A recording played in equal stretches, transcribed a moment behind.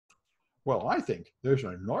Well, I think there's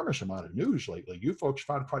an enormous amount of news lately. You folks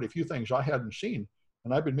found quite a few things I hadn't seen,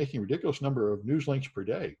 and I've been making a ridiculous number of news links per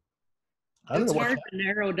day. I don't It's know what's hard to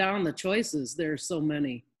narrow down the choices. There's so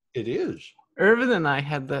many. it is. Irvin and I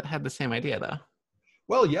had the same idea though.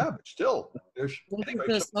 Well, yeah, but still, there's Was it anyway.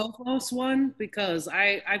 the So, Sophos one? Because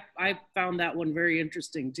I found that one very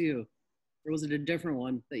interesting too. Or was it a different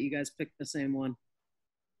one that you guys picked the same one?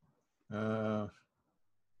 Kaitlyn?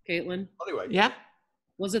 Anyway, Yeah.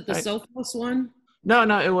 Was it the Right. Sophos one? No,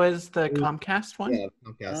 it was the Comcast one. Yeah,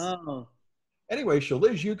 Comcast. Oh. anyway, so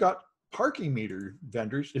Liz, you got parking meter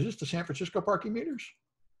vendors. Is this the San Francisco parking meters?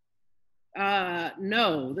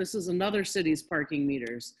 No, this is another city's parking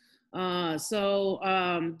meters. This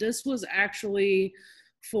was actually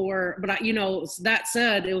for, but that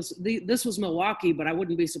said, this was Milwaukee, but I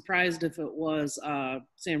wouldn't be surprised if it was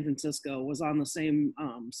San Francisco was on the same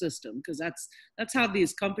system, because that's how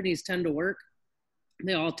these companies tend to work.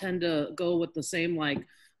 They all tend to go with the same like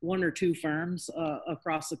one or two firms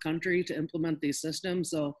across the country to implement these systems.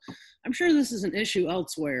 So I'm sure this is an issue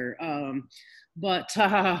elsewhere.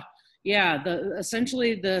 Yeah,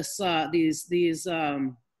 essentially these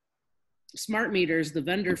smart meters, the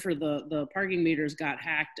vendor for the parking meters got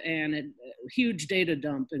hacked, and huge data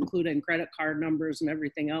dump, including credit card numbers and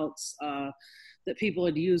everything else that people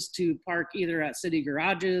had used to park either at city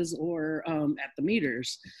garages or at the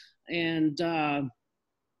meters. And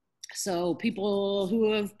so people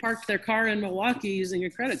who have parked their car in Milwaukee using a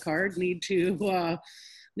credit card need to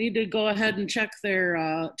go ahead and check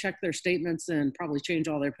their statements and probably change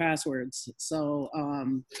all their passwords. So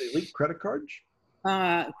Did they leak credit cards?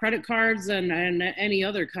 credit cards and any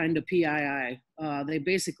other kind of PII. They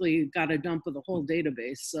basically got a dump of the whole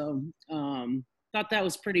database. So thought that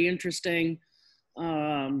was pretty interesting.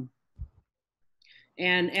 And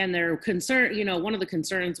their concern, one of the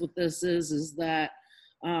concerns with this is that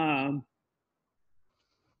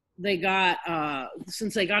they got,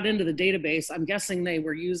 since they got into the database, I'm guessing they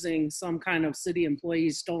were using some kind of city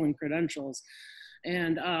employees' stolen credentials.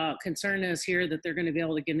 And concern is here that they're going to be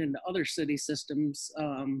able to get into other city systems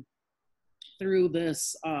through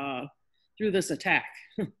this attack.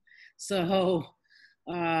 So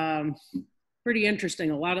pretty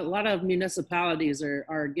interesting. A lot of municipalities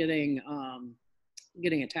are getting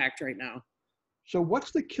attacked right now. So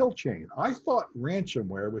what's the kill chain? I thought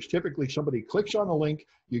ransomware was typically somebody clicks on a link,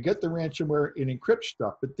 you get the ransomware and encrypt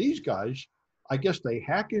stuff. But these guys, I guess they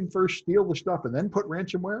hack in first, steal the stuff, and then put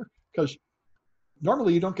ransomware? Because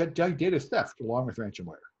normally you don't get data theft along with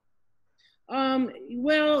ransomware.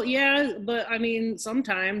 Well, yeah, but I mean,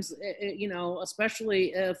 sometimes,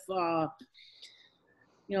 especially if,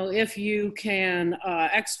 if you can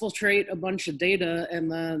exfiltrate a bunch of data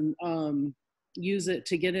and then use it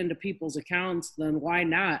to get into people's accounts, then why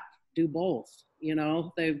not do both?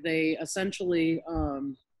 They essentially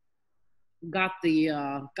got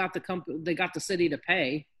the city to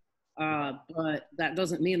pay, but that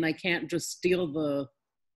doesn't mean they can't just steal the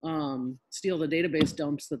database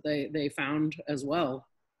dumps that they found as well.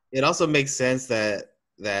 It also makes sense that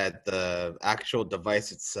the actual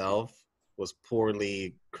device itself was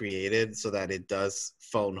poorly created so that it does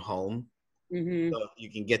phone home. Mm-hmm. So if you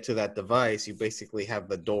can get to that device, you basically have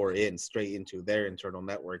the door in straight into their internal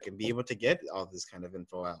network and be able to get all this kind of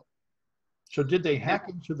info out. So did they hack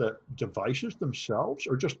into the devices themselves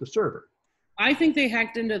or just the server? I think they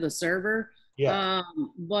hacked into the server. Yeah.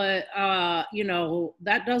 But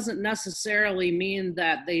that doesn't necessarily mean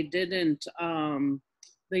that they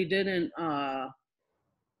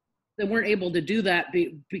weren't able to do that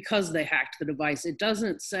because they hacked the device. It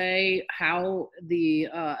doesn't say how the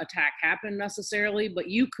attack happened necessarily, but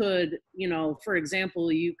you could, for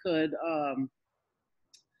example, you could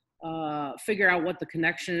figure out what the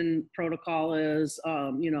connection protocol is,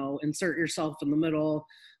 insert yourself in the middle,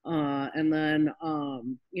 and then,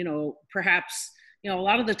 perhaps, a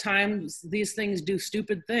lot of the times these things do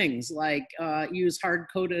stupid things like use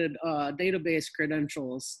hard-coded database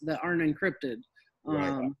credentials that aren't encrypted.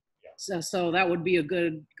 Right. So that would be a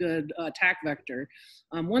good attack vector.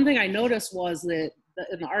 One thing I noticed was that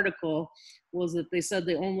in the article was that they said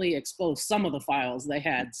they only exposed some of the files they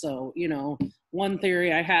had. So, one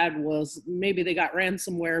theory I had was maybe they got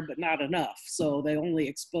ransomware, but not enough. So they only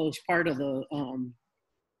exposed part of the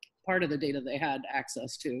data they had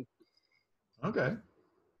access to. Okay.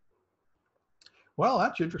 Well,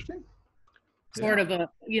 that's interesting. Sort of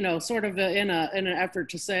in an effort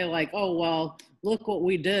to say like, oh, well, look what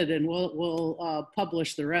we did, and we'll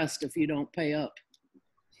publish the rest if you don't pay up.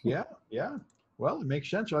 Yeah. Well, it makes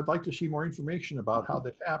sense. I'd like to see more information about how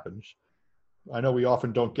that happens. I know we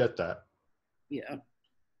often don't get that. Yeah.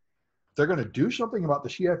 they're going to do something about the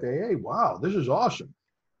CFAA. Wow, this is awesome.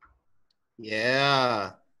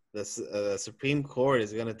 Yeah, the Supreme Court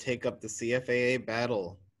is going to take up the CFAA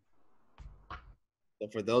battle. So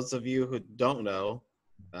for those of you who don't know,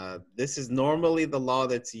 this is normally the law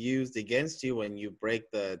that's used against you when you break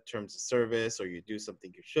the terms of service or you do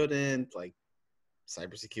something you shouldn't, like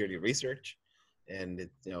cybersecurity research. And it,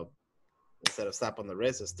 instead of slap on the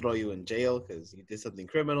wrist, it's throw you in jail because you did something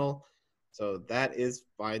criminal. So that is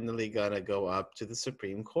finally going to go up to the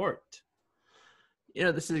Supreme Court.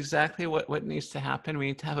 This is exactly what needs to happen. We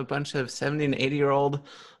need to have a bunch of 70 and 80-year-old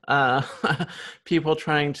people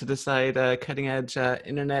trying to decide cutting edge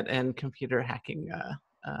internet and computer hacking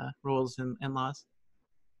rules and laws.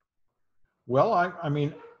 Well, I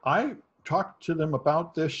mean, I talked to them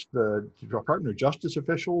about this, the Department of Justice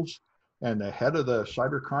officials and the head of the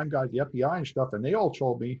cybercrime guy, the FBI and stuff, and they all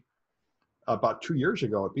told me about 2 years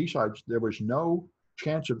ago at B-Sides, there was no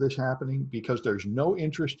chance of this happening because there's no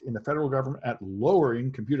interest in the federal government at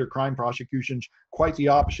lowering computer crime prosecutions. Quite the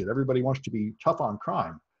opposite. Everybody wants to be tough on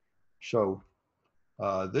crime. So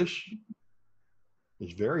this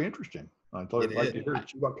is very interesting. I thought I'd like to hear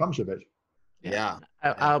see what comes of it. Yeah.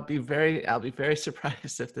 I'll be very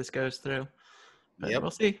surprised if this goes through. But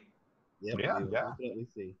we'll see. Yep, Yeah. Definitely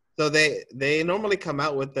see. So they normally come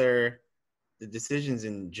out with the decisions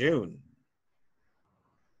in June,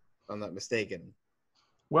 if I'm not mistaken.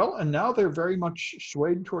 Well, and now they're very much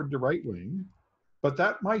swayed toward the right wing, but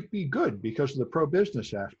that might be good because of the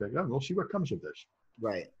pro-business aspect. We'll see what comes of this.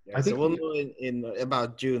 Right. I think so we'll know in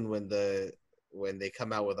about June when they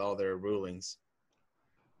come out with all their rulings.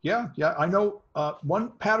 Yeah. I know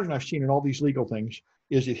one pattern I've seen in all these legal things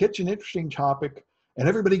is it hits an interesting topic and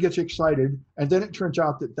everybody gets excited, and then it turns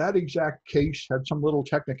out that exact case had some little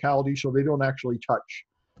technicality, so they don't actually touch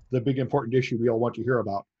the big important issue we all want to hear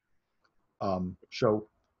about. So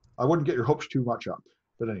I wouldn't get your hopes too much up,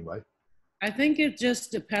 but anyway. I think it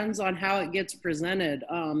just depends on how it gets presented.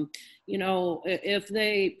 If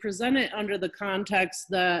they present it under the context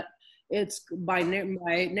that it's by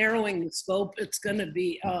narrowing the scope, it's going to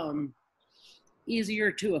be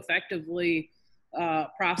easier to effectively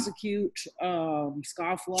prosecute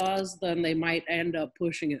scofflaws, then they might end up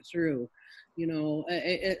pushing it through.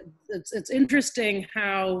 It's interesting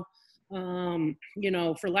how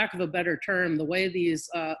for lack of a better term, the way this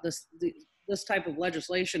type of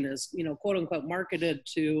legislation is, quote unquote, marketed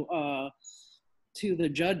to the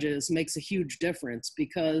judges makes a huge difference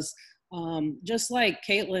because just like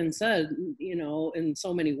Kaitlyn said, in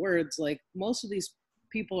so many words, like most of these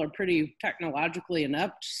people are pretty technologically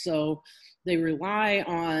inept, so they rely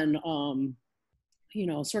on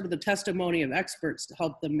sort of the testimony of experts to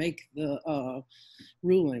help them make the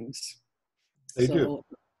rulings. They do.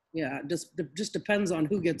 Yeah, just depends on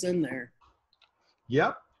who gets in there.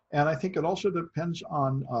 Yep. And I think it also depends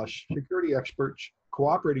on security experts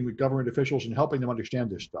cooperating with government officials and helping them understand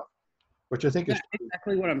this stuff, which I think is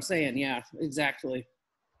exactly what I'm saying. Yeah, exactly.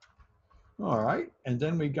 All right. And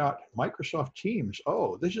then we got Microsoft Teams.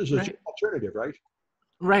 Oh, this is an alternative, right?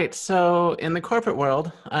 Right. So in the corporate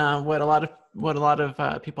world, what a lot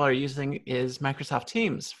of people are using is Microsoft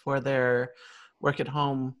Teams for their work at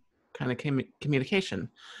home kind of communication,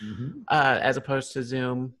 as opposed to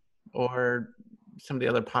Zoom or some of the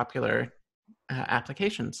other popular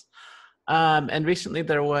applications. And recently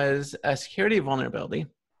there was a security vulnerability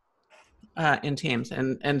in Teams.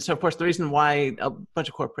 And so, of course, the reason why a bunch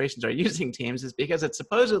of corporations are using Teams is because it's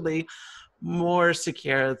supposedly more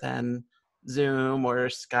secure than Zoom or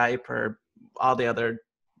Skype or all the other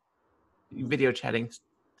video chatting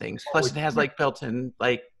things. Plus, it has like built-in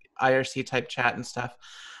like IRC type chat and stuff.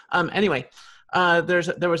 Anyway,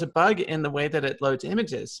 there was a bug in the way that it loads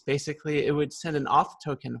images. Basically, it would send an auth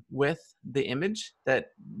token with the image that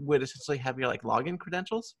would essentially have your like login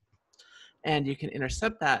credentials, and you can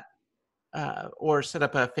intercept that or set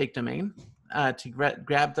up a fake domain to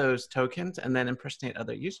grab those tokens and then impersonate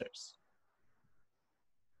other users.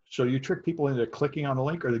 So you trick people into clicking on a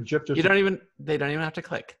link, or the GIF just... They don't even have to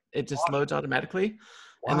click. It just loads automatically.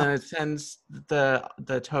 Wow. And then it sends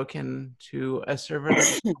the token to a server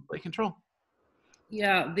that they control.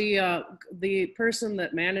 Yeah, the person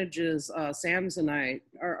that manages Samsonite,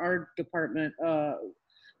 our department,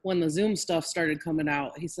 when the Zoom stuff started coming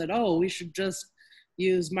out, he said, "Oh, we should just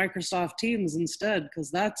use Microsoft Teams instead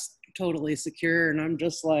because that's totally secure." And I'm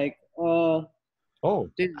just like, "Oh,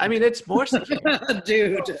 dude. I mean, it's more secure,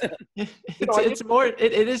 dude. It's more.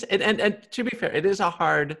 It is, and to be fair, it is a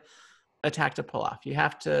hard attack to pull off. You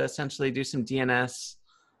have to essentially do some DNS,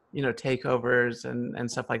 takeovers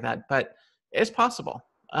and stuff like that. But it's possible.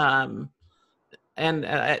 And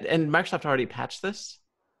Microsoft already patched this.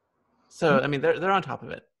 So, I mean, they're on top of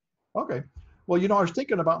it. Okay. Well, you know, I was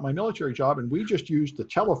thinking about my military job, and we just used the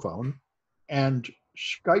telephone and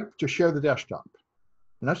Skype to share the desktop.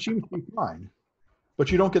 And that seems to be fine,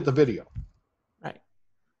 but you don't get the video. Right.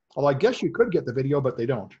 Well, I guess you could get the video, but they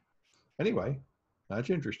don't. Anyway, that's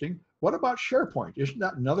interesting. What about SharePoint? Isn't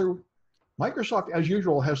that another? Microsoft, as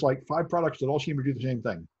usual, has like 5 products that all seem to do the same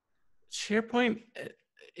thing. SharePoint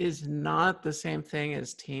is not the same thing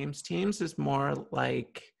as Teams. Teams is more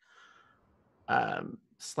like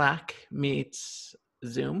Slack meets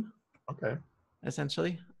Zoom. Okay.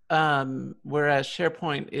 Essentially. Whereas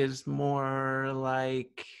SharePoint is more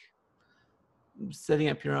like setting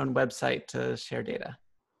up your own website to share data.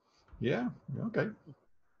 Yeah. Okay.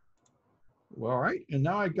 Well, all right. And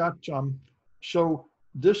now I got, so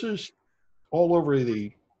this is all over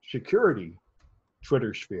the security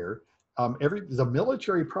Twitter sphere. The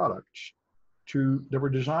military products that were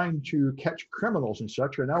designed to catch criminals and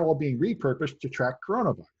such are now all being repurposed to track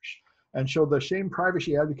coronavirus. And so the same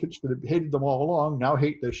privacy advocates that have hated them all along now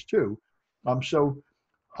hate this too. Celebrite,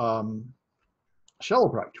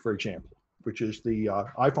 for example, which is the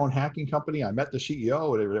iPhone hacking company. I met the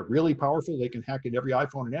CEO. They're really powerful. They can hack into every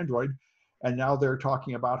iPhone and Android. And now they're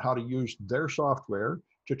talking about how to use their software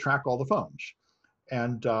to track all the phones.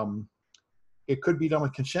 And it could be done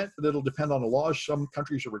with consent, but it'll depend on the laws. Some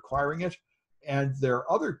countries are requiring it. And there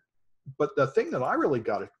are other, but the thing that I really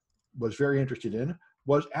was very interested in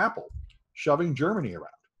was Apple shoving Germany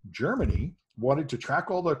around. Germany wanted to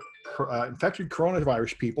track all the infected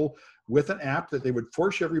coronavirus people with an app that they would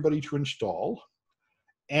force everybody to install.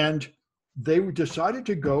 And they decided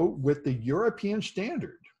to go with the European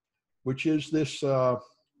standard, which is this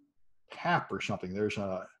PAP or something. There's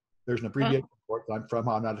an abbreviation for it that I'm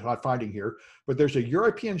not finding here, but there's a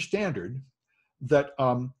European standard that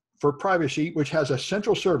for privacy, which has a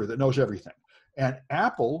central server that knows everything. And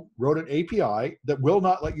Apple wrote an API that will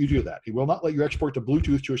not let you do that. It will not let you export to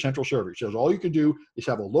Bluetooth to a central server. It says all you can do is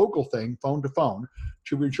have a local thing, phone to phone,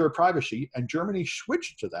 to ensure privacy. And Germany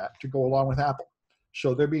switched to that to go along with Apple.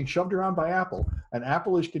 So they're being shoved around by Apple, and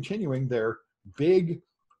Apple is continuing their big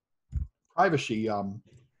privacy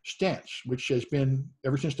stance, which has been,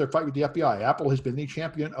 ever since their fight with the FBI, Apple has been the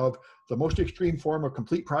champion of the most extreme form of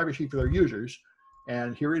complete privacy for their users.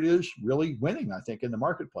 And here it is really winning, I think, in the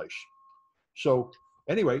marketplace. So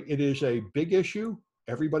anyway, it is a big issue.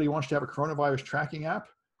 Everybody wants to have a coronavirus tracking app,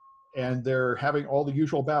 and they're having all the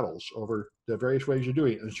usual battles over the various ways of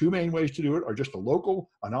doing it. And the 2 main ways to do it are just a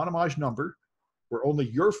local anonymized number where only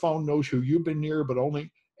your phone knows who you've been near,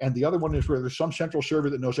 and the other one is where there's some central server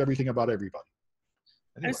that knows everything about everybody.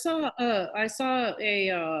 Anyway. I saw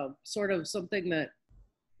a sort of something that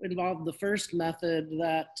involved the first method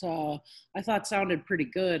that I thought sounded pretty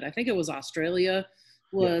good. I think it was Australia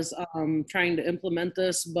was trying to implement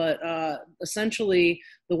this, but essentially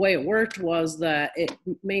the way it worked was that it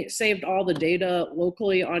saved all the data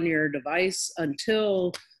locally on your device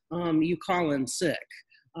until you call in sick.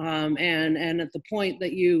 And at the point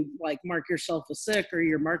that you like mark yourself as sick or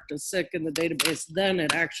you're marked as sick in the database, then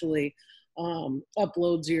it actually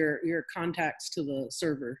uploads your contacts to the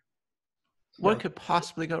server. What could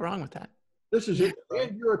possibly go wrong with that? This is it.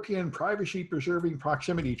 European privacy preserving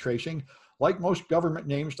proximity tracing. Like most government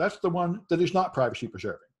names, that's the one that is not privacy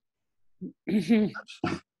preserving.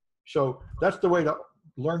 So that's the way to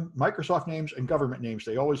learn Microsoft names and government names.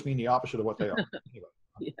 They always mean the opposite of what they are. Anyway.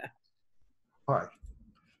 Yeah. All right.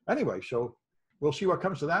 Anyway, so we'll see what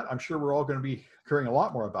comes to that. I'm sure we're all going to be hearing a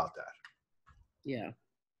lot more about that. Yeah.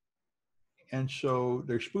 And so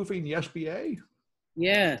they're spoofing the SBA.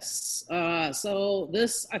 Yes. So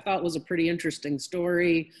this I thought was a pretty interesting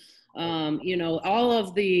story. All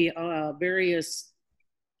of the various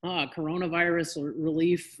coronavirus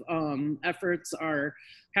relief efforts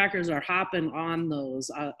hackers are hopping on those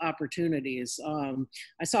opportunities.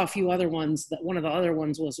 I saw a few other ones. That one of the other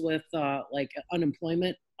ones was with like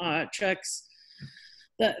unemployment checks.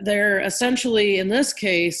 That they're essentially, in this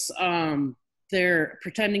case, they're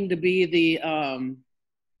pretending to be the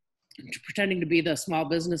Small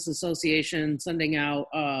Business Association, sending out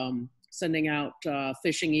phishing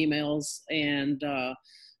emails, and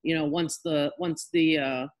once the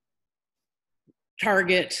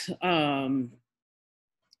target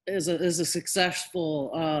is a successful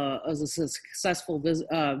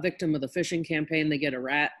victim of the phishing campaign, they get a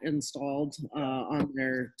rat installed on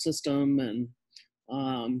their system.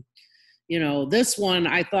 And this one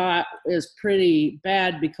I thought is pretty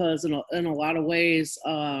bad because in a lot of ways,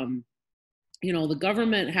 the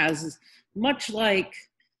government has, much like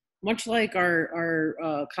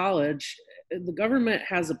our college, the government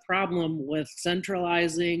has a problem with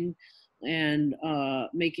centralizing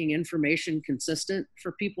making information consistent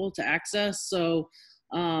for people to access. So,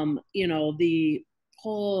 the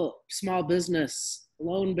whole small business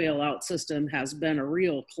loan bailout system has been a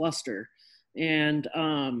real cluster. And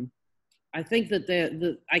I think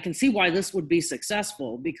that I can see why this would be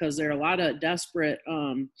successful, because there are a lot of desperate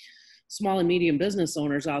small and medium business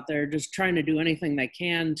owners out there just trying to do anything they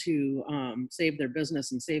can to save their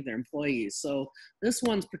business and save their employees. So this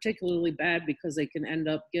one's particularly bad because they can end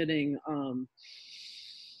up getting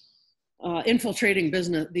infiltrating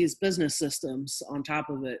these business systems on top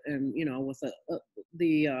of it, and with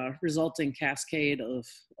the resulting cascade of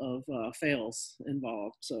fails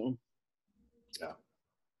involved. So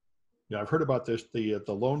yeah, I've heard about this. The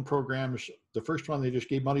loan programs, the first one, they just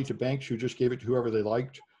gave money to banks who just gave it to whoever they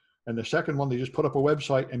liked. And the second one, they just put up a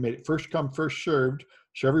website and made it first come, first served.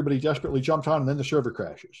 So everybody desperately jumped on, and then the server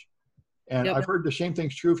crashes. And Yep. I've heard the same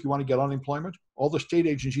thing's true if you want to get unemployment. All the state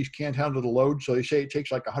agencies can't handle the load. So they say it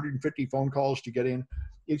takes like 150 phone calls to get in.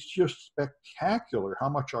 It's just spectacular how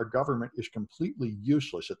much our government is completely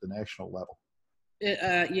useless at the national level.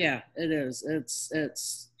 Yeah, it is.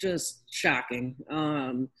 It's just shocking.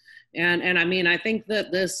 And I mean, I think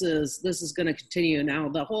that this is going to continue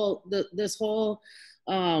now. This whole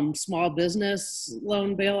small business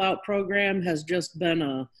loan bailout program has just been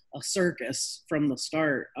a circus from the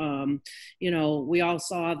start. We all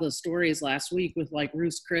saw the stories last week with like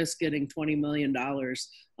Ruth's Chris getting $20 million,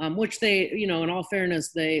 which they, in all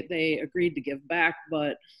fairness, they agreed to give back,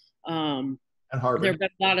 but And Harvard. there have been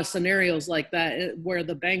a lot of scenarios like that where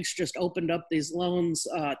the banks just opened up these loans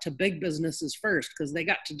to big businesses first, because they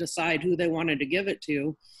got to decide who they wanted to give it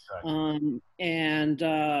to.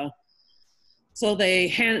 Right. So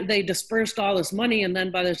they dispersed all this money, and then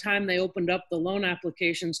by the time they opened up the loan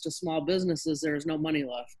applications to small businesses, there was no money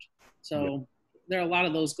left. So there are a lot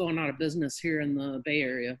of those going out of business here in the Bay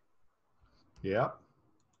Area. Yeah.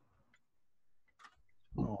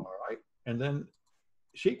 All right. And then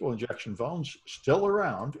SQL injection phones still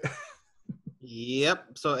around.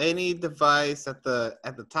 Yep. So any device at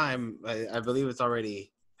the time, I believe it's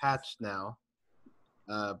already patched now,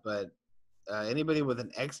 but anybody with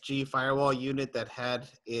an XG firewall unit that had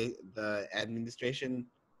the administration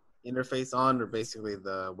interface on, or basically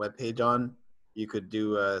the web page on, you could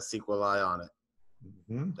do a SQLi on it,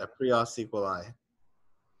 a pre-auth SQLi.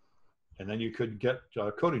 And then you could get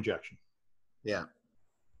code injection. Yeah.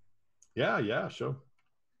 Yeah. So,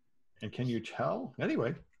 and can you tell?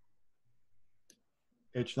 Anyway,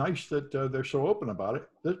 it's nice that they're so open about it.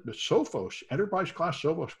 The Sophos, enterprise class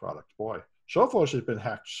Sophos product, boy, Sophos has been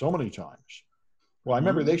hacked so many times. Well, I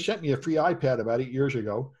remember they sent me a free iPad about 8 years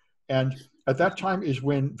ago. And at that time is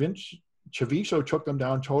when Vince Chaviso took them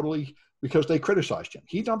down totally because they criticized him.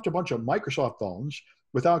 He dumped a bunch of Microsoft phones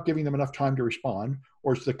without giving them enough time to respond,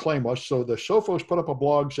 or as the claim was. So the Sophos put up a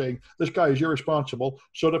blog saying, this guy is irresponsible.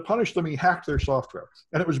 So to punish them, he hacked their software.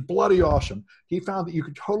 And it was bloody awesome. He found that you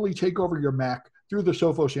could totally take over your Mac through the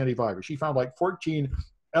Sophos antivirus. He found like 14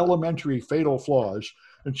 elementary fatal flaws.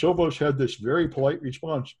 And Sophos had this very polite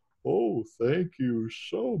response. Oh, thank you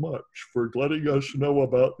so much for letting us know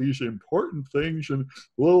about these important things, and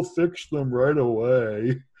we'll fix them right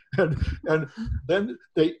away. And then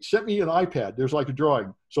they sent me an iPad. There's like a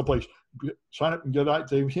drawing someplace. Sign up and get it.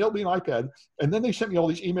 They mailed me an iPad. And then they sent me all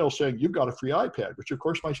these emails saying, you've got a free iPad, which of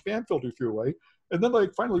course my spam filter threw away. And then they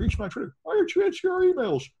finally reached my Twitter. Why aren't you answering our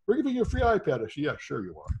emails? We're giving you a free iPad. I said, yeah, sure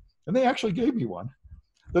you are. And they actually gave me one.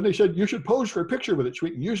 Then they said, you should pose for a picture with it so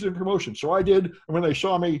we can use it in promotion. So I did. And when they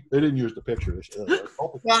saw me, they didn't use the picture. They said,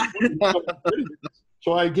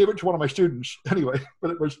 so I gave it to one of my students anyway.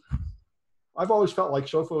 But I've always felt like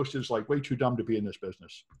Sophos is like way too dumb to be in this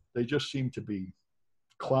business. They just seem to be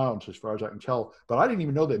clowns as far as I can tell. But I didn't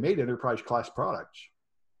even know they made enterprise class products.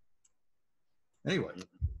 Anyway.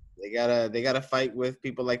 They gotta fight with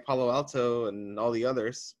people like Palo Alto and all the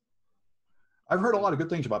others. I've heard a lot of good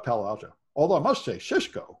things about Palo Alto. Although I must say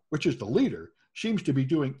Cisco, which is the leader, seems to be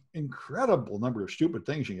doing incredible number of stupid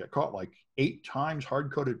things. You get caught like 8 times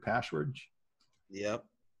hard-coded passwords. Yep.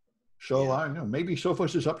 So I don't know, maybe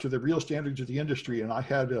Sophos is up to the real standards of the industry, and I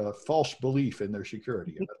had a false belief in their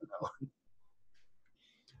security. I don't know.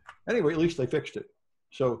 Anyway, at least they fixed it.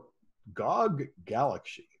 So GOG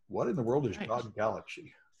Galaxy. What in the world is GOG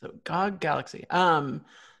Galaxy? So GOG Galaxy.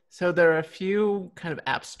 So there are a few kind of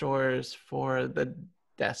app stores for the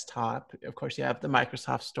desktop. Of course, you have the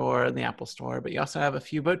Microsoft Store and the Apple Store, but you also have a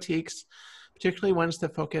few boutiques, particularly ones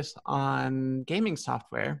that focus on gaming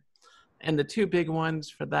software. And the two big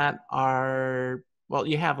ones for that are, well,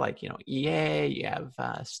 you have like, EA, you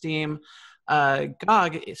have Steam.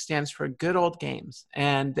 GOG stands for Good Old Games,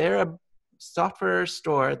 and they're software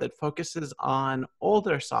store that focuses on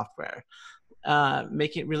older software,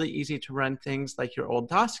 making it really easy to run things like your old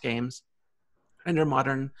DOS games under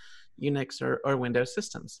modern Unix or Windows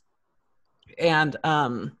systems. And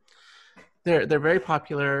they're very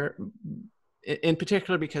popular, in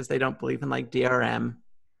particular because they don't believe in like DRM.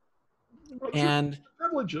 And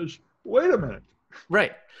privileges. Wait a minute.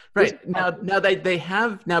 Right. Now they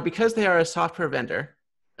have, now because they are a software vendor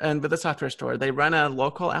and with a software store, they run a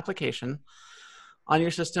local application on your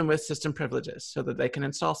system with system privileges so that they can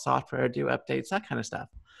install software, do updates, that kind of stuff.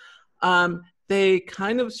 They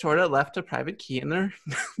kind of sort of left a private key in their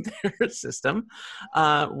system,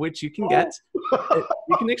 which you can get,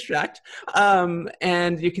 you can extract,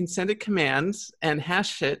 and you can send it commands and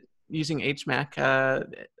hash it using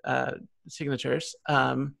HMAC signatures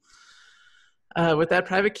with that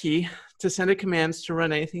private key to send it commands to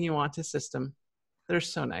run anything you want to system. They're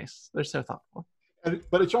so nice. They're so thoughtful.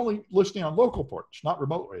 But it's only listening on local ports, not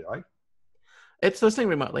remotely, right? It's listening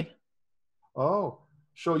remotely. Oh.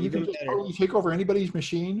 So you can just totally take over anybody's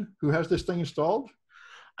machine who has this thing installed?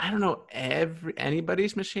 I don't know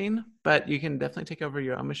anybody's machine, but you can definitely take over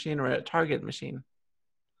your own machine or a target machine.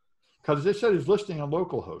 Because it said it's listening on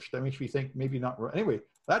localhost. That makes me think maybe not. Anyway,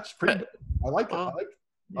 that's pretty good. I like it.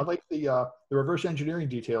 I like the reverse engineering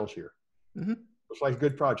details here. Mm-hmm. Looks like a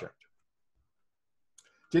good project.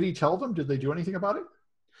 Did he tell them? Did they do anything about it?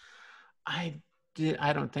 I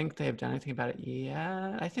don't think they've done anything about it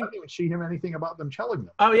yet. I didn't even see him anything about them telling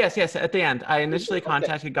them. Oh, yes. At the end. I initially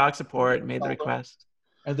contacted GOG support, made the request.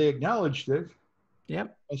 And they acknowledged it.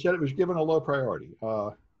 Yep. And said it was given a low priority.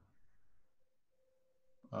 A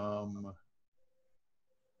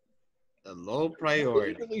low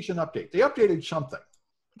priority. They released an update. They updated something.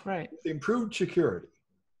 Right. They improved security.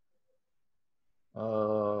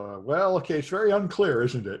 Well, okay, it's very unclear,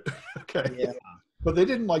 isn't it? Okay. Yeah. But they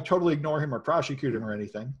didn't like totally ignore him or prosecute him or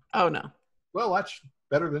anything. Oh, no. Well, that's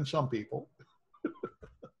better than some people. All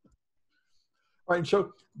right, and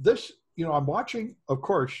so this, I'm watching, of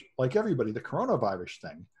course, like everybody, the coronavirus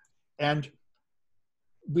thing. And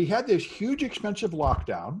we had this huge expensive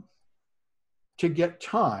lockdown to get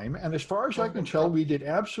time. And as far as I can tell, we did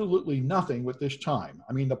absolutely nothing with this time.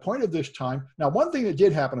 I mean, the point of this time, now, one thing that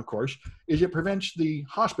did happen, of course, is it prevents the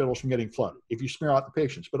hospitals from getting flooded if you smear out the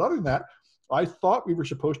patients. But other than that, I thought we were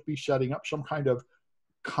supposed to be setting up some kind of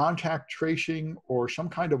contact tracing or some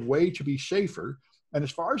kind of way to be safer. And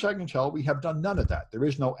as far as I can tell, we have done none of that. There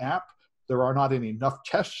is no app. There are not enough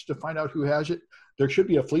tests to find out who has it. There should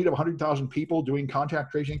be a fleet of 100,000 people doing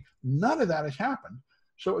contact tracing. None of that has happened.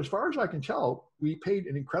 So as far as I can tell, we paid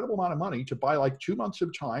an incredible amount of money to buy like 2 months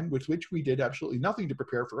of time with which we did absolutely nothing to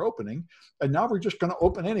prepare for opening. And now we're just going to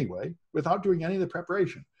open anyway without doing any of the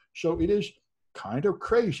preparation. So it is kind of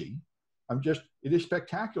crazy. It is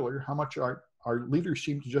spectacular how much our leaders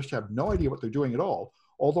seem to just have no idea what they're doing at all.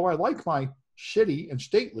 Although I like my city and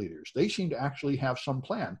state leaders. They seem to actually have some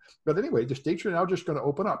plan. But anyway, the states are now just going to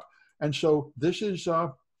open up. And so this is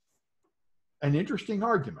an interesting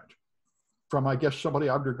argument from, I guess, somebody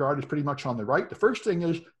I would regard as pretty much on the right. The first thing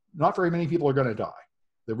is not very many people are going to die.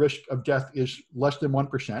 The risk of death is less than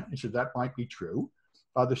 1%. He said that might be true.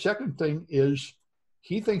 The second thing is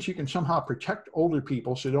he thinks you can somehow protect older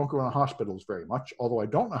people so they don't go into hospitals very much, although I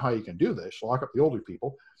don't know how you can do this, lock up the older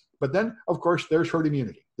people. But then, of course, there's herd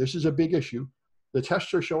immunity. This is a big issue. The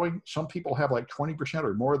tests are showing some people have like 20%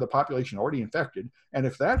 or more of the population already infected. And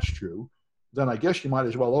if that's true, then I guess you might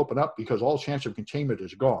as well open up because all chance of containment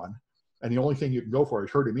is gone. And the only thing you can go for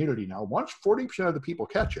is herd immunity now. Once 40% of the people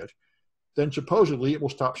catch it, then supposedly it will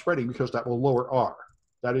stop spreading because that will lower R.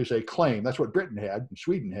 That is a claim. That's what Britain had and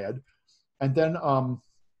Sweden had. And then,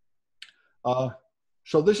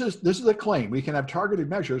 so this is a claim. We can have targeted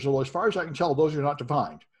measures, although as far as I can tell, those are not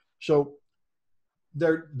defined. So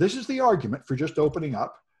this is the argument for just opening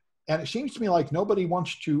up. And it seems to me like nobody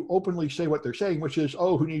wants to openly say what they're saying, which is,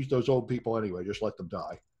 oh, who needs those old people anyway? Just let them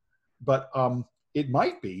die. But it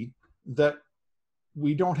might be that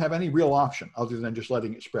we don't have any real option other than just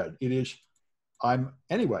letting it spread. It is,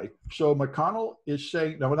 anyway, so McConnell is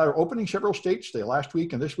saying, now they're opening several states, last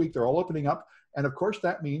week and this week, they're all opening up. And of course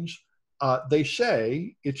that means they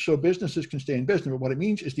say it's so businesses can stay in business, but what it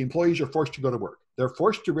means is the employees are forced to go to work. They're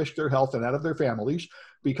forced to risk their health and that of their families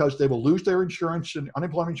because they will lose their insurance and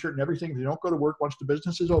unemployment insurance and everything if they don't go to work once the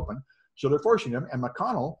business is open. So they're forcing them. And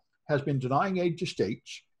McConnell has been denying aid to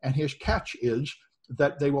states. And his catch is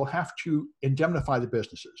that they will have to indemnify the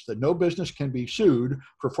businesses, that no business can be sued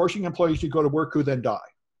for forcing employees to go to work who then die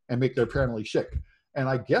and make their family sick. And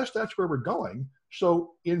I guess that's where we're going.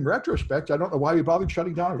 So in retrospect, I don't know why we bothered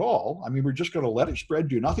shutting down at all. I mean, we're just going to let it spread,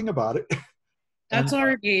 do nothing about it. That's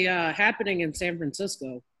already happening in San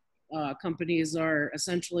Francisco. Companies are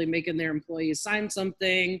essentially making their employees sign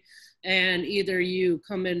something, and either you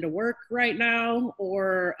come into work right now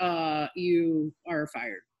or you are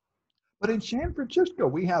fired. But in San Francisco,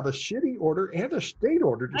 we have a city order and a state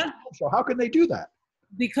order to steal. So how can they do that?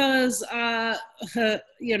 Because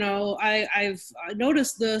you know, I've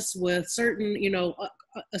noticed this with certain, you know,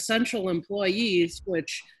 essential employees,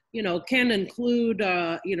 which, you know, can include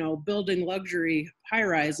you know, building luxury high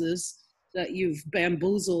rises, that you've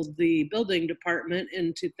bamboozled the building department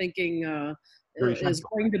into thinking is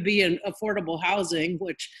going to be an affordable housing,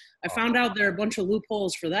 which I found out there are a bunch of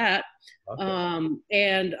loopholes for that. Okay.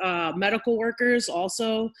 And medical workers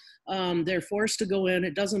also, they're forced to go in.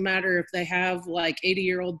 It doesn't matter if they have like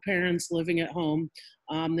 80-year-old parents living at home.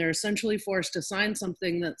 They're essentially forced to sign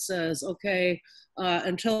something that says, okay,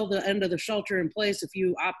 until the end of the shelter in place, if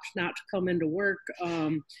you opt not to come into work,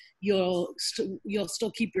 you'll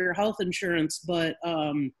still keep your health insurance, but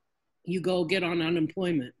you go get on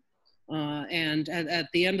unemployment. And at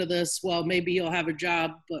the end of this, well, maybe you'll have a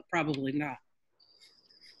job, but probably not.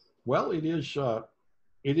 Well, it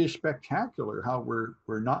is spectacular how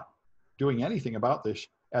we're not doing anything about this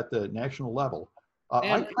at the national level.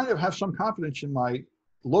 I kind of have some confidence in my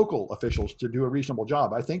local officials to do a reasonable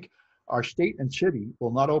job. I think our state and city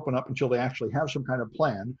will not open up until they actually have some kind of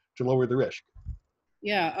plan to lower the risk.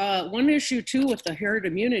 Yeah, one issue too with the herd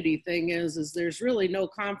immunity thing is there's really no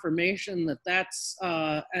confirmation that that's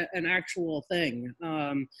an actual thing.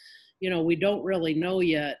 You know, we don't really know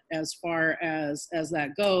yet as far as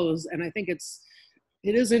that goes, and I think it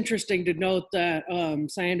is interesting to note that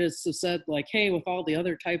scientists have said, like, hey, with all the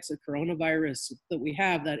other types of coronavirus that we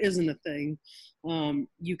have, that isn't a thing.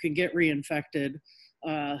 You can get reinfected.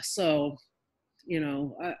 So, you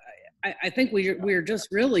know, I think we're just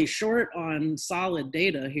really short on solid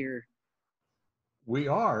data here. We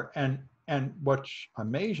are, and what's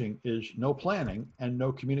amazing is no planning and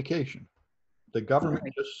no communication. The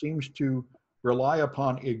government just seems to rely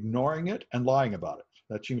upon ignoring it and lying about it.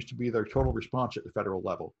 That seems to be their total response at the federal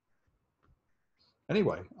level.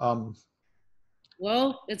 Anyway.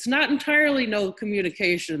 Well, it's not entirely no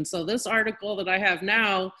communication. So this article that I have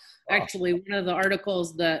now, actually one of the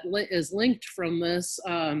articles that is linked from this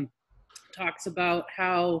talks about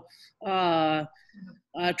how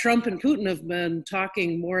Trump and Putin have been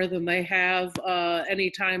talking more than they have any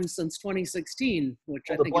time since 2016, which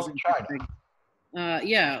I think is interesting.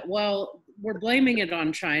 Yeah, well, we're blaming it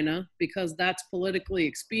on China because that's politically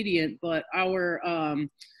expedient, but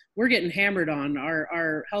we're getting hammered on.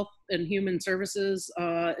 Our health and human services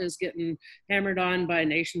is getting hammered on by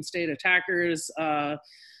nation state attackers.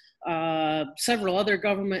 Several other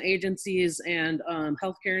government agencies and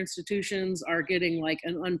healthcare institutions are getting like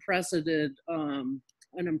an unprecedented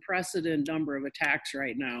number of attacks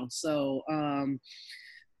right now. So,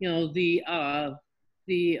 you know, the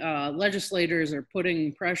legislators are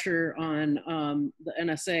putting pressure on the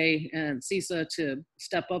NSA and CISA to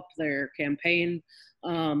step up their campaign.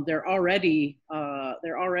 They're already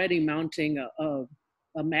mounting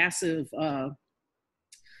a massive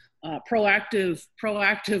proactive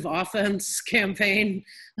offense campaign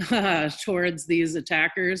towards these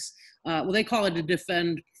attackers. Well, they call it a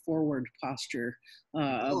defend forward posture.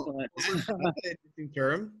 But that's an interesting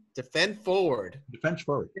term. Defend forward. Defense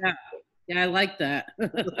forward. Yeah, I like that. You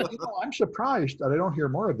know, I'm surprised that I don't hear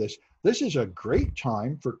more of this. This is a great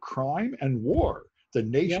time for crime and war. The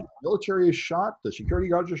nation, military is shot, the security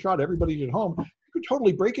guards are shot, everybody's at home. You could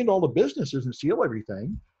totally break into all the businesses and steal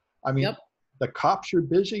everything. I mean, the cops are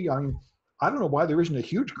busy. I mean, I don't know why there isn't a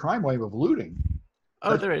huge crime wave of looting.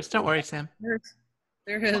 Oh, there is. Don't worry, Sam. There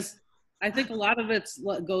is. I think a lot of it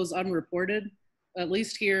goes unreported. At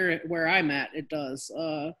least here where I'm at, it does.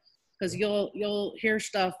 Because you'll hear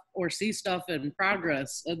stuff or see stuff in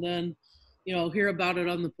progress, and then, you know, hear about it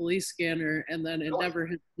on the police scanner, and then it never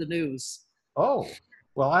hits the news. Oh,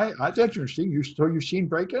 well, that's interesting. So you've seen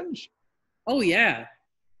break-ins? Oh yeah.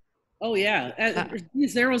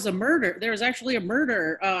 There was a murder. There was actually a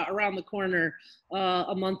murder around the corner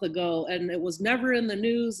a month ago, and it was never in the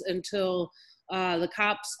news until the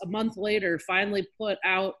cops a month later finally put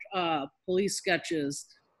out police sketches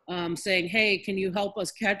saying, hey, can you help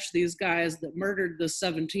us catch these guys that murdered this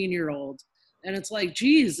 17-year-old? And it's like,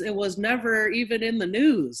 geez, it was never even in the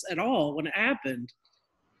news at all when it happened.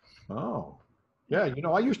 Oh, yeah. You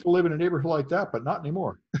know, I used to live in a neighborhood like that, but not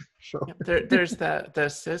anymore. So there's the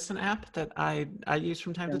Citizen app that I use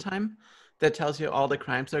from time to time that tells you all the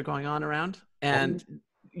crimes that are going on around. And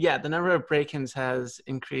yeah, the number of break-ins has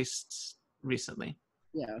increased recently.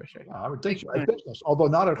 Yeah, for sure. I would think so. At business, although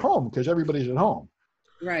not at home because everybody's at home.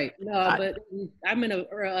 Right. No, but I'm in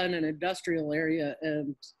an industrial area,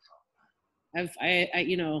 and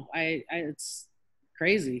it's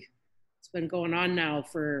crazy. It's been going on now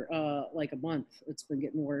for like a month. It's been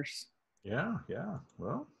getting worse. Yeah.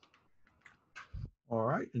 Well, all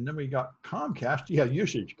right. And then we got Comcast. Yeah,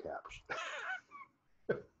 usage caps.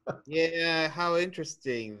 Yeah, how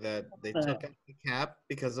interesting that they took out the cap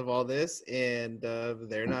because of all this, and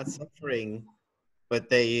they're not suffering. But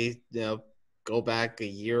they, go back a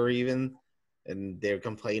year even, and they're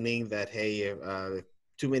complaining that hey,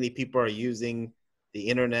 too many people are using the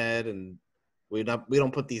internet, and we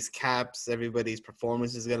don't put these caps. Everybody's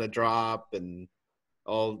performance is gonna drop, and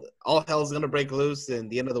all hell's gonna break loose,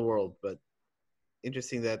 and the end of the world. But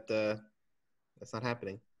interesting that that's not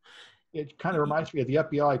happening. It kind of reminds me of the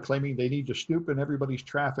FBI claiming they need to snoop in everybody's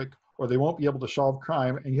traffic or they won't be able to solve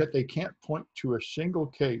crime, and yet they can't point to a single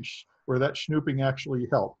case where that snooping actually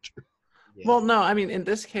helped. Yeah. Well, no, I mean, in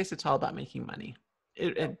this case, it's all about making money.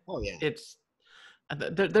 It's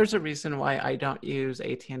there's a reason why I don't use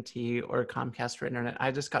AT&T or Comcast for internet.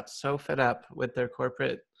 I just got so fed up with their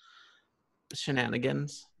corporate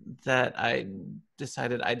shenanigans that I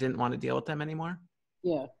decided I didn't want to deal with them anymore.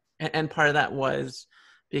 Yeah. And part of that was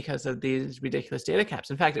because of these ridiculous data caps.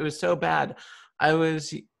 In fact, it was so bad. I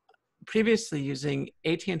was previously using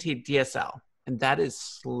AT&T DSL, and that is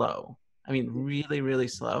slow. I mean, really, really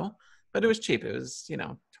slow, but it was cheap. It was,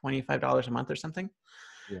 $25 a month or something.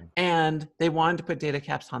 Yeah. And they wanted to put data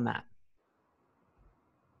caps on that.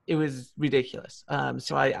 It was ridiculous.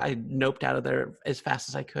 So I noped out of there as fast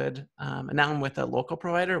as I could. And now I'm with a local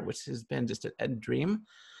provider, which has been just a dream.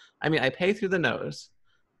 I mean, I pay through the nose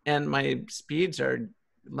and my speeds are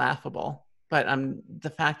laughable, but the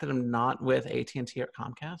fact that I'm not with AT&T or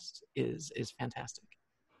Comcast is fantastic.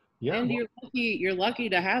 Yeah, and you're lucky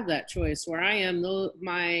to have that choice. Where I am,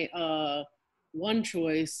 my one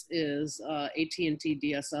choice is AT&T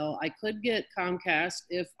DSL. I could get Comcast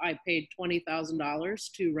if I paid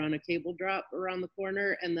 $20,000 to run a cable drop around the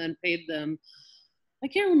corner, and then paid them. I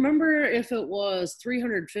can't remember if it was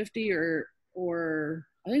 $350 or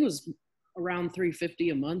I think it was around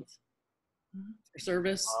 $350 a month for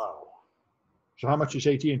service. Wow. So how much is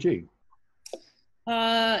AT&T?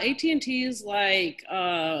 AT&T is like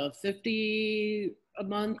 $50 a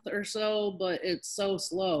month or so, but it's so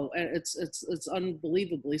slow, and it's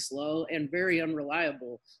unbelievably slow and very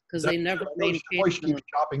unreliable because they never maintain. Voice keeps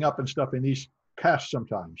chopping up and stuff in these casts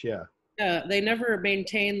sometimes. Yeah. Yeah, they never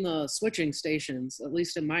maintain the switching stations, at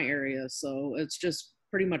least in my area. So it's just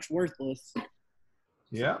pretty much worthless.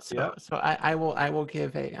 Yeah. So I will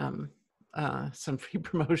give some free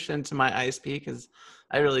promotion to my ISP because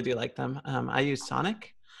I really do like them. I use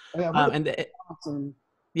Sonic, awesome.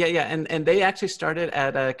 And they actually started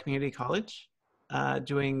at a community college,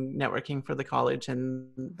 doing networking for the college and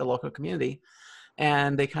the local community,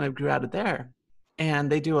 and they kind of grew out of there.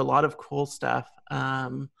 And they do a lot of cool stuff.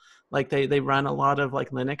 Like they run a lot of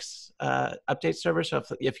like Linux update servers. So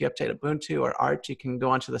if you update Ubuntu or Arch, you can go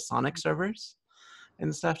onto the Sonic servers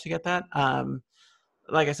and stuff to get that.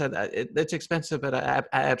 Like I said, it's expensive, but I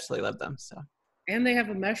absolutely love them. So. And they have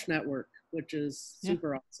a mesh network, which is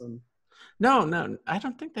super awesome. No, I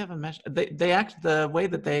don't think they have a mesh. The way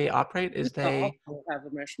that they operate is they have a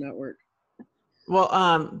mesh network.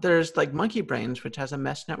 Well, there's like Monkey Brains, which has a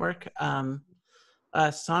mesh network.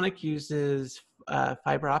 Sonic uses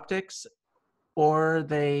fiber optics, or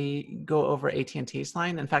they go over AT&T's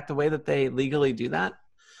line. In fact, the way that they legally do that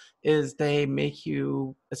is they make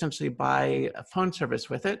you essentially buy a phone service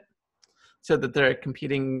with it, so that they're a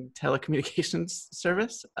competing telecommunications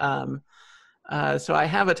service. So I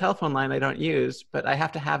have a telephone line I don't use, but I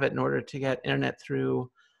have to have it in order to get internet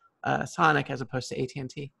through Sonic as opposed to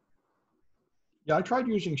AT&T. Yeah, I tried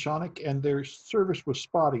using Sonic, and their service was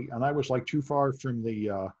spotty, and I was like too far from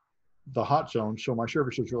the hot zone, so my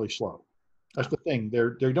service was really slow. That's the thing;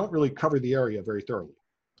 they don't really cover the area very thoroughly.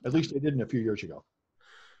 At least they didn't a few years ago.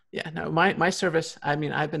 Yeah, no, my service. I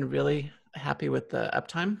mean, I've been really happy with the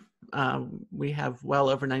uptime. We have well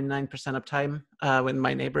over 99% uptime. When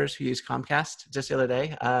my neighbors who use Comcast just the other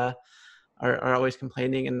day are always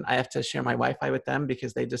complaining, and I have to share my Wi-Fi with them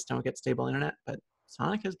because they just don't get stable internet. But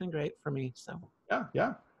Sonic has been great for me. So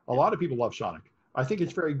yeah, a lot of people love Sonic. I think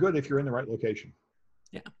it's very good if you're in the right location.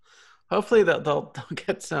 Yeah, hopefully they'll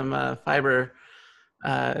get some fiber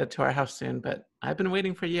to our house soon. But I've been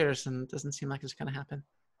waiting for years, and it doesn't seem like it's going to happen.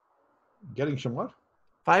 Getting some what?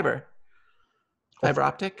 Fiber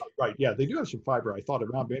optic. Right. Yeah, they do have some fiber. I thought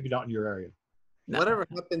around, maybe not in your area. No. Whatever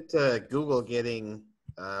happened to Google getting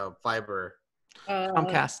fiber?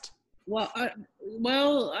 Comcast. Well,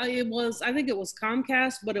 Well, I think it was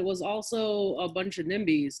Comcast, but it was also a bunch of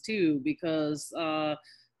NIMBYs too, because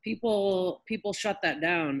people shut that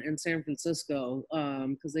down in San Francisco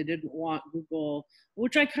because they didn't want Google,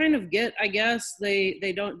 which I kind of get. I guess they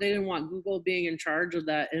didn't want Google being in charge of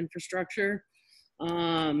that infrastructure.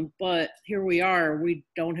 But here we are, we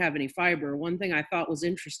don't have any fiber. One thing I thought was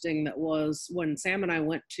interesting that was when Sam and I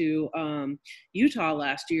went to Utah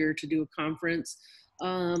last year to do a conference,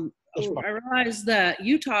 I realized that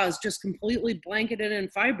Utah is just completely blanketed in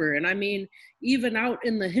fiber. And I mean, even out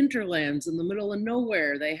in the hinterlands in the middle of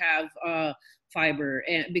nowhere, they have fiber,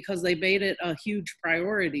 and because they made it a huge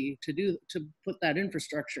priority to put that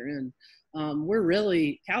infrastructure in.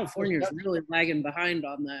 California's really lagging behind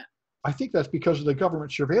on that. I think that's because of the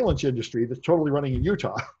government surveillance industry that's totally running in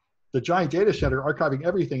Utah. The giant data center archiving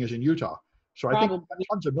everything is in Utah. So I think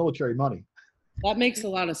tons of military money. That makes a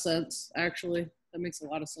lot of sense, actually. That makes a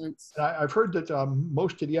lot of sense. And I've heard that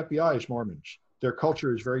most of the FBI is Mormons. Their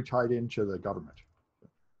culture is very tied into the government.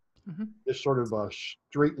 Mm-hmm. This sort of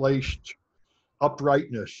straight-laced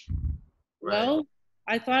uprightness. Well,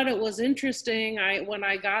 I thought it was interesting. When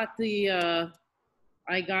I got the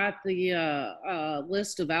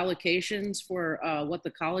list of allocations for what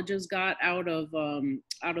the colleges got out of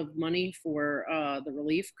money for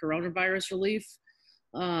the coronavirus relief.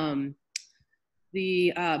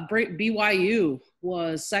 The BYU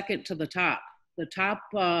was second to the top. The top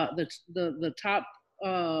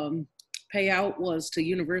payout was to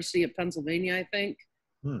University of Pennsylvania, I think,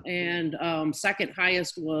 and second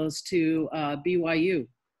highest was to BYU.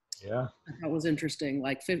 Yeah, that was interesting.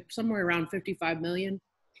 Like somewhere around 55 million.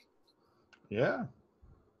 Yeah.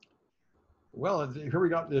 Well, here we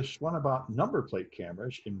got this one about number plate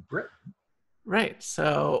cameras in Britain. Right.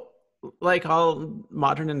 So, like all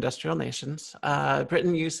modern industrial nations,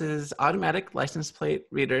 Britain uses automatic license plate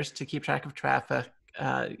readers to keep track of traffic,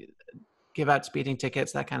 give out speeding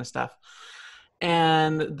tickets, that kind of stuff.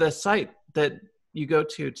 And the site that you go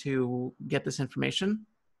to get this information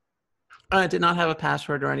did not have a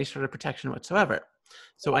password or any sort of protection whatsoever.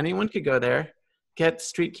 So anyone could go there, get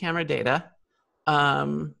street camera data,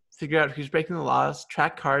 figure out who's breaking the laws,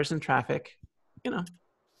 track cars and traffic,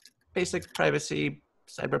 basic privacy,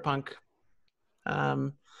 cyberpunk,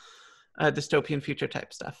 dystopian future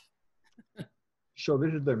type stuff. So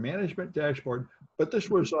this is their management dashboard, but this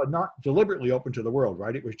was not deliberately open to the world,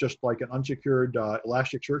 right? It was just like an unsecured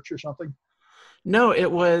Elasticsearch or something? No,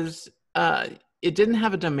 it was, it didn't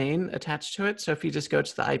have a domain attached to it. So if you just go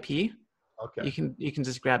to the IP, okay, you can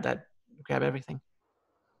just grab everything.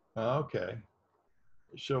 Okay.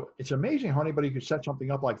 So it's amazing how anybody could set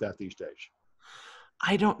something up like that these days.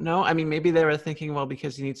 I don't know. I mean, maybe they were thinking, well,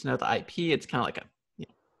 because you need to know the IP, it's kind of like a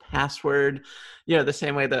password, the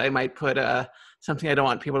same way that I might put something I don't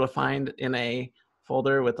want people to find in a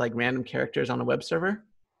folder with like random characters on a web server.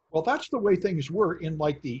 Well, that's the way things were in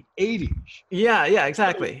like the 80s. Yeah,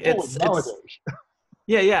 exactly. It's nowadays.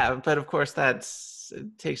 Yeah. But of course,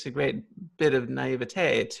 it takes a great bit of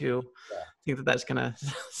naivete to think that that's going to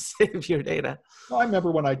save your data. Well, I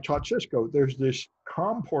remember when I taught Cisco, there's this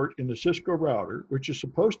COM port in the Cisco router, which is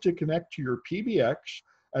supposed to connect to your PBX.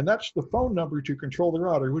 And that's the phone number to control the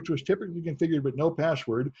router, which was typically configured with no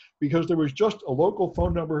password because there was just a local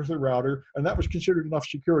phone number of the router. And that was considered enough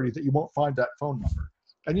security that you won't find that phone number.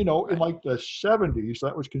 And, in like the 70s,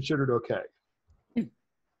 that was considered okay.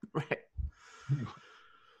 Right.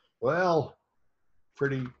 Well,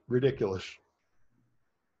 pretty ridiculous.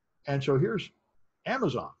 And so here's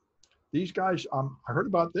Amazon. These guys, I heard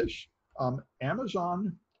about this.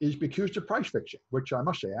 Amazon is accused of price fixing, which I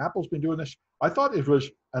must say, Apple's been doing this. I thought it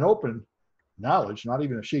was an open knowledge, not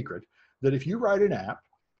even a secret, that if you write an app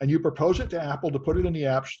and you propose it to Apple to put it in the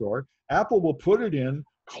App Store, Apple will put it in,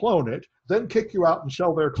 clone it, then kick you out and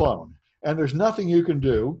sell their clone. And there's nothing you can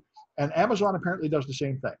do. And Amazon apparently does the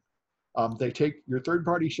same thing. They take your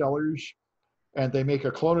third-party sellers and they make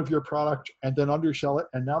a clone of your product and then undersell it.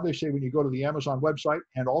 And now they say when you go to the Amazon website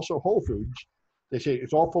and also Whole Foods, they say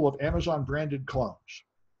it's all full of Amazon branded clones.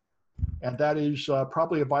 And that is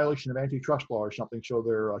probably a violation of antitrust law or something. So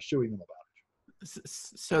they're suing them about it.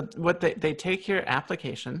 So what they take your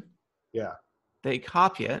application. Yeah. They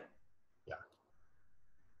copy it. Yeah.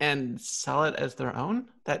 And sell it as their own?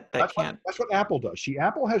 That's what Apple does. See,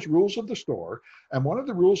 Apple has rules of the store. And one of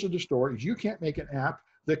the rules of the store is you can't make an app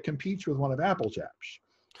that competes with one of Apple's apps.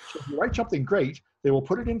 So if you write something great, they will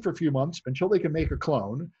put it in for a few months until they can make a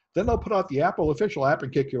clone. Then they'll put out the Apple official app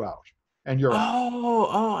and kick you out. And you're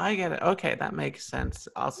out. I get it. Okay, that makes sense.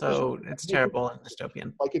 Also, it's terrible and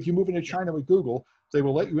dystopian. Like if you move into China with Google, They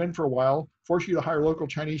will let you in for a while, force you to hire local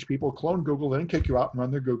Chinese people, clone Google, then kick you out and run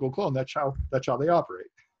their Google clone. That's how they operate.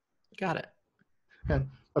 Got it. And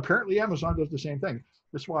apparently Amazon does the same thing.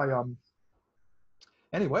 That's why,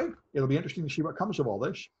 anyway, it'll be interesting to see what comes of all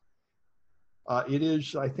this. It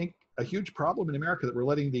is, I think, a huge problem in America that we're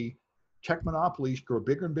letting the tech monopolies grow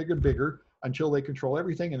bigger and bigger and bigger until they control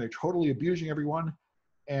everything and they're totally abusing everyone.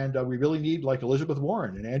 And we really need, like Elizabeth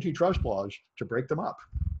Warren and antitrust laws to break them up.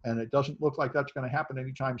 And it doesn't look like that's going to happen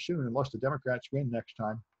anytime soon unless the Democrats win next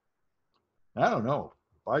time. I don't know.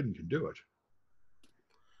 Biden can do it.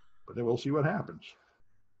 But then we'll see what happens.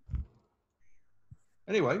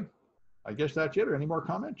 Anyway, I guess that's it. Or any more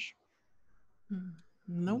comments?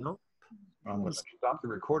 Nope. Nope. I'm going to stop the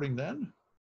recording then.